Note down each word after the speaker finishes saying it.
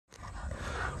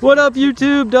What up,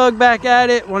 YouTube? Doug back at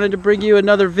it. Wanted to bring you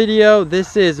another video.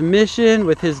 This is Mission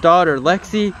with his daughter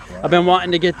Lexi. I've been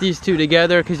wanting to get these two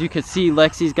together because you can see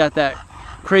Lexi's got that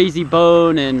crazy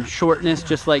bone and shortness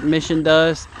just like Mission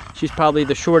does. She's probably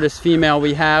the shortest female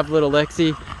we have, little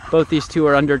Lexi. Both these two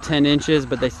are under 10 inches,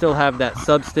 but they still have that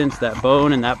substance, that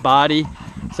bone and that body.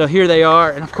 So here they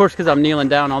are, and of course because I'm kneeling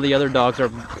down, all the other dogs are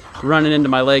running into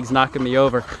my legs, knocking me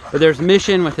over. But there's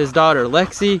Mission with his daughter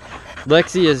Lexi.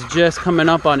 Lexi is just coming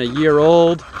up on a year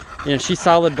old, and she's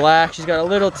solid black. She's got a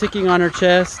little ticking on her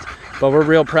chest, but we're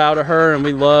real proud of her, and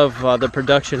we love the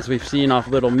productions we've seen off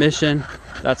little Mission.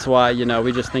 That's why, you know,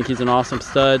 we just think he's an awesome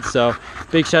stud. So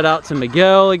big shout out to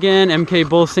Miguel again, MK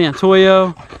Bulls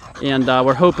Santoyo, and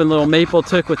we're hoping little Maple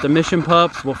took with the Mission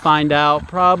pups. We'll find out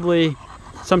probably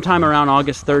sometime around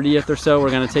August 30th or so. We're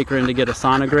going to take her in to get a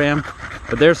sonogram.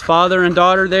 But there's father and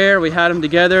daughter there. We had them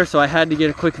together, so I had to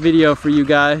get a quick video for you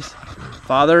guys.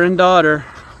 Father and daughter.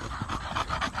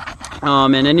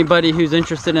 And anybody who's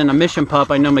interested in a Mission pup,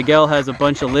 I know Miguel has a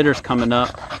bunch of litters coming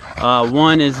up.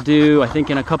 One is due, I think,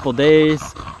 in a couple days.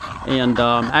 And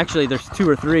actually, there's 2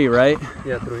 or 3, right?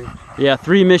 Yeah, 3. Yeah,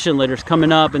 3 Mission litters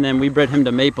coming up, and then we bred him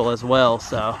to Maple as well.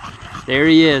 So there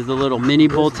he is, the little mini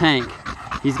bull tank.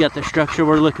 He's got the structure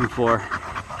we're looking for.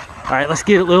 All right, let's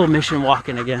get a little Mission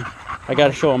walking again. I got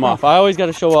to show him off. I always got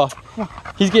to show off.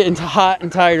 He's getting hot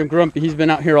and tired and grumpy. He's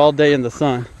been out here all day in the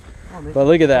sun. But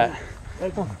look at that.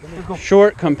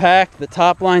 Short, compact, the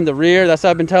top line, the rear. That's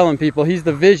what I've been telling people. He's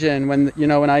the vision. When, you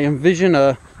know, when I envision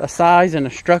a size and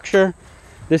a structure,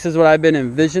 this is what I've been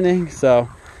envisioning. So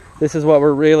this is what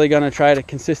we're really going to try to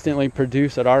consistently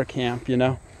produce at our camp, you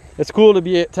know. It's cool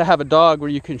to have a dog where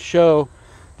you can show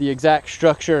the exact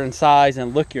structure and size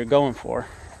and look you're going for.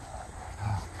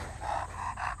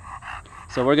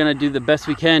 So we're gonna do the best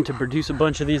we can to produce a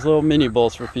bunch of these little mini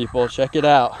bulls for people. Check it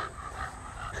out.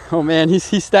 Oh man, he's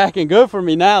stacking good for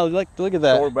me now. Look at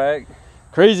that. Short back.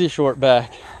 Crazy short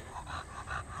back.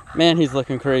 Man, he's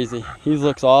looking crazy. He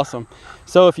looks awesome.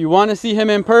 So if you want to see him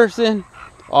in person,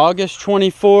 August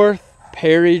 24th,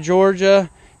 Perry, Georgia.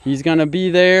 He's gonna be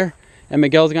there. And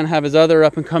Miguel's gonna have his other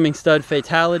up and coming stud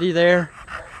Fatality there.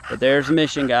 But there's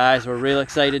Mission, guys. We're real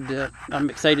excited I'm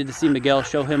excited to see Miguel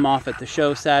show him off at the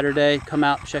show Saturday. Come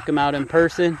out, check him out in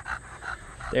person.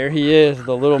 There he is,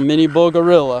 the little mini bull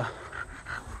gorilla.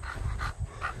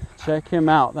 Check him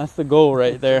out. That's the goal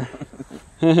right there.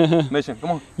 Mission, come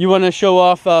on. You want to show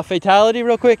off Fatality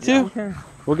real quick too? Yeah, okay.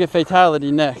 We'll get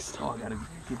Fatality next. Oh, I gotta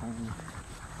keep on.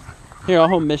 Here, I'll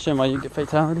hold Mission while you get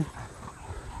Fatality.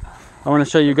 I want to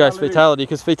show you guys Fatality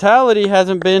because Fatality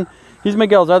hasn't been. He's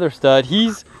Miguel's other stud.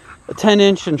 He's a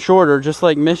 10-inch and shorter, just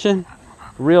like Mission.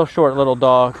 Real short little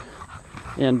dog.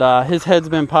 And his head's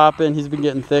been popping. He's been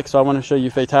getting thick, so I want to show you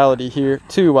Fatality here,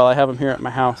 too, while I have him here at my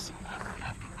house.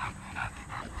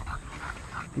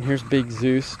 And here's Big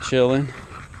Zeus chilling.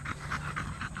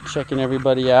 Checking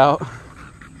everybody out.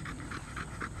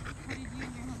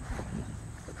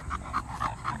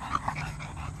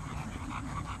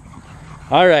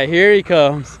 All right, here he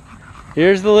comes.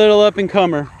 Here's the little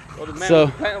up-and-comer. So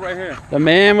right here. The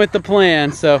man with the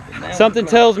plan. So something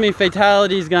tells me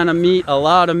Fatality's gonna meet a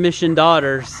lot of Mission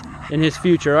daughters in his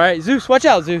future. All right, Zeus, watch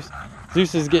out, Zeus.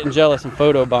 Zeus is getting jealous and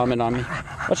photo bombing on me.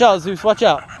 Watch out, Zeus, watch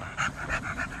out.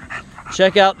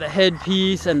 Check out the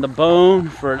headpiece and the bone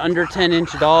for an under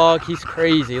 10-inch dog. He's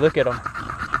crazy. Look at him.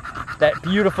 That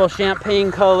beautiful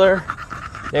champagne color.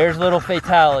 There's little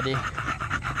Fatality.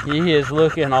 He is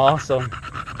looking awesome.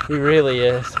 He really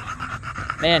is.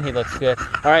 Man, he looks good.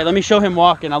 All right, let me show him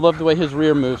walking. I love the way his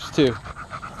rear moves too.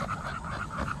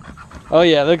 Oh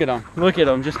yeah, look at him. Look at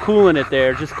him, just cooling it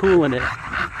there, just cooling it.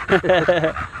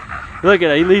 Look at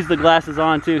him, he leaves the glasses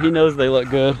on too. He knows they look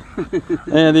good.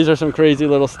 Man, these are some crazy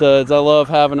little studs. I love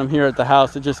having them here at the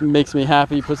house. It just makes me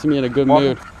happy, puts me in a good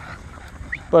mood.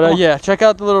 But yeah, check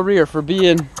out the little rear for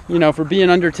being, you know, for being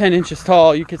under 10 inches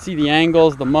tall. You can see the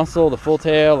angles, the muscle, the full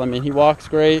tail. I mean, he walks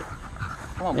great.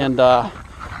 And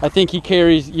I think he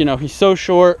carries, you know, he's so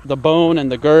short, the bone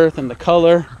and the girth and the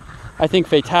color. I think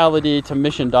Fatality to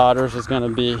Mission daughters is gonna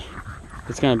be,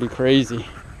 it's gonna be crazy.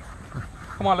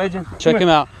 Come on, Legend. Check him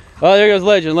out. Oh, there goes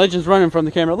Legend. Legend's running from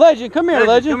the camera. Legend, come here,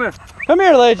 Legend. Come here. Come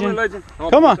here, Legend. Come on, Legend.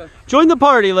 Come on. Join the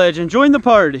party, Legend. Join the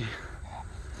party.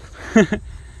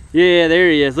 Yeah,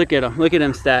 there he is. Look at him. Look at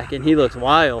him stacking. He looks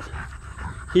wild.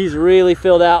 He's really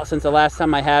filled out since the last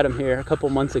time I had him here a couple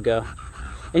months ago.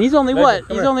 And he's only what?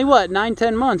 He's only what?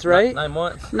 9-10 months, right? 9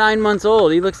 months. 9 months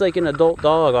old. He looks like an adult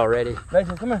dog already.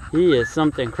 Legend, come here. He is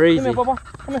something crazy. Come here, Papa.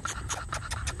 Come here.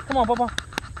 Come on, Papa.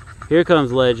 Here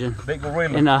comes Legend. Big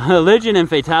gorilla. And Legend and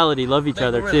Fatality love each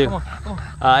other too. Come on, come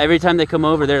on. Every time they come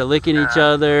over, they're licking each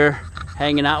other,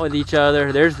 hanging out with each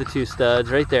other. There's the two studs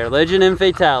right there, Legend and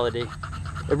Fatality.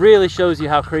 It really shows you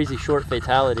how crazy short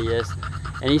Fatality is.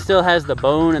 And he still has the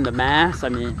bone and the mass. I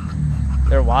mean,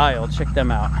 they're wild. Check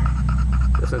them out.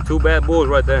 There's some two bad bulls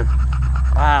right there.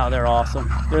 Wow, they're awesome.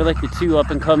 They're like the two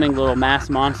up-and-coming little mass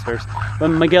monsters.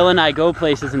 When Miguel and I go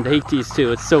places and take these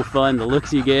two, it's so fun, the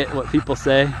looks you get, what people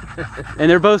say. And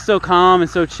they're both so calm and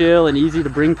so chill and easy to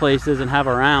bring places and have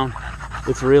around.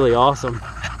 It's really awesome.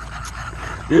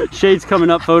 Shade's coming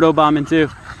up photo bombing too.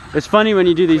 It's funny when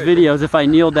you do these videos, if I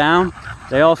kneel down,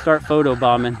 they all start photo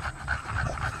bombing.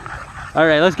 All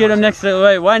right, let's get them next to,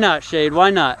 wait, why not, Shade? Why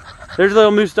not? There's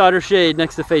little Moose Daughter Shade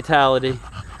next to Fatality.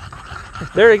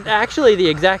 They're actually the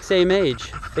exact same age,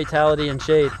 Fatality and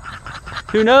Shade.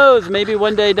 Who knows, maybe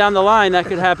one day down the line that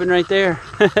could happen right there.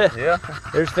 Yeah.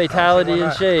 There's Fatality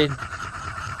and Shade.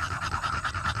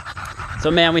 So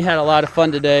man, we had a lot of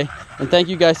fun today. And thank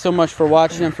you guys so much for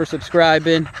watching and for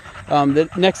subscribing. The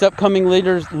next upcoming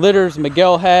litters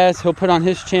Miguel has, he'll put on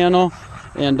his channel.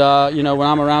 And you know, when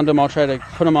I'm around him, I'll try to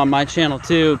put him on my channel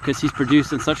too, because he's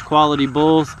producing such quality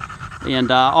bulls. And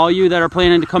all you that are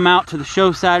planning to come out to the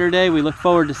show Saturday, we look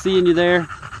forward to seeing you there.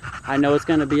 I know it's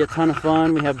going to be a ton of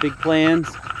fun. We have big plans.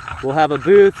 We'll have a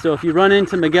booth, so if you run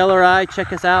into Miguel or I,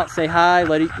 check us out, say hi,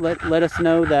 let us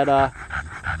know that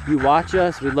you watch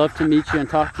us. We'd love to meet you and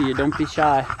talk to you. Don't be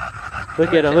shy.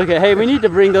 Look at him, look at, hey, we need to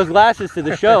bring those glasses to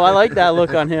the show. I like that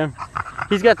look on him.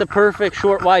 He's got the perfect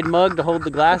short, wide mug to hold the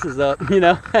glasses up, you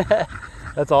know?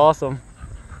 That's awesome.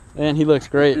 Man, he looks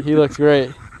great. He looks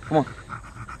great. Come on.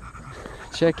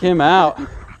 Check him out.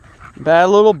 Bad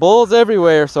little bulls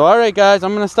everywhere. So all right guys,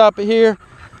 I'm gonna stop it here.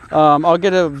 I'll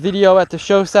get a video at the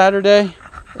show Saturday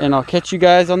and I'll catch you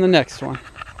guys on the next one.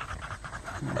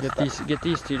 Get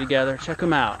these two together. Check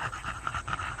them out.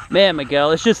 Man,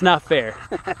 Miguel, it's just not fair.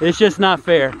 It's just not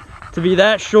fair to be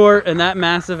that short and that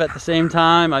massive at the same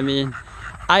time. I mean,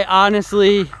 I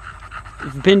honestly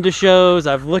have been to shows,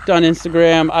 I've looked on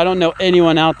Instagram. I don't know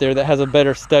anyone out there that has a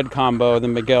better stud combo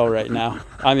than Miguel right now.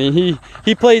 I mean,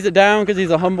 he plays it down because he's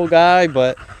a humble guy,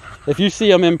 but if you see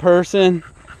him in person,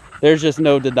 there's just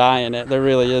no denying it. There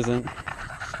really isn't.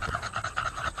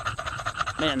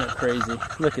 Man, they're crazy.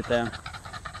 Look at them.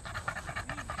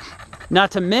 Not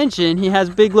to mention, he has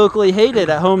big locally hated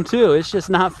at home too. It's just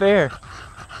not fair.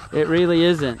 It really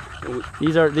isn't.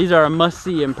 These are a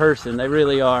must-see in person. They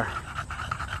really are.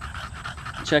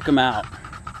 Check them out.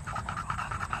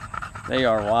 They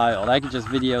are wild. I could just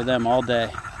video them all day.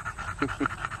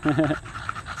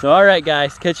 So all right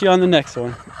guys, catch you on the next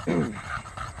one.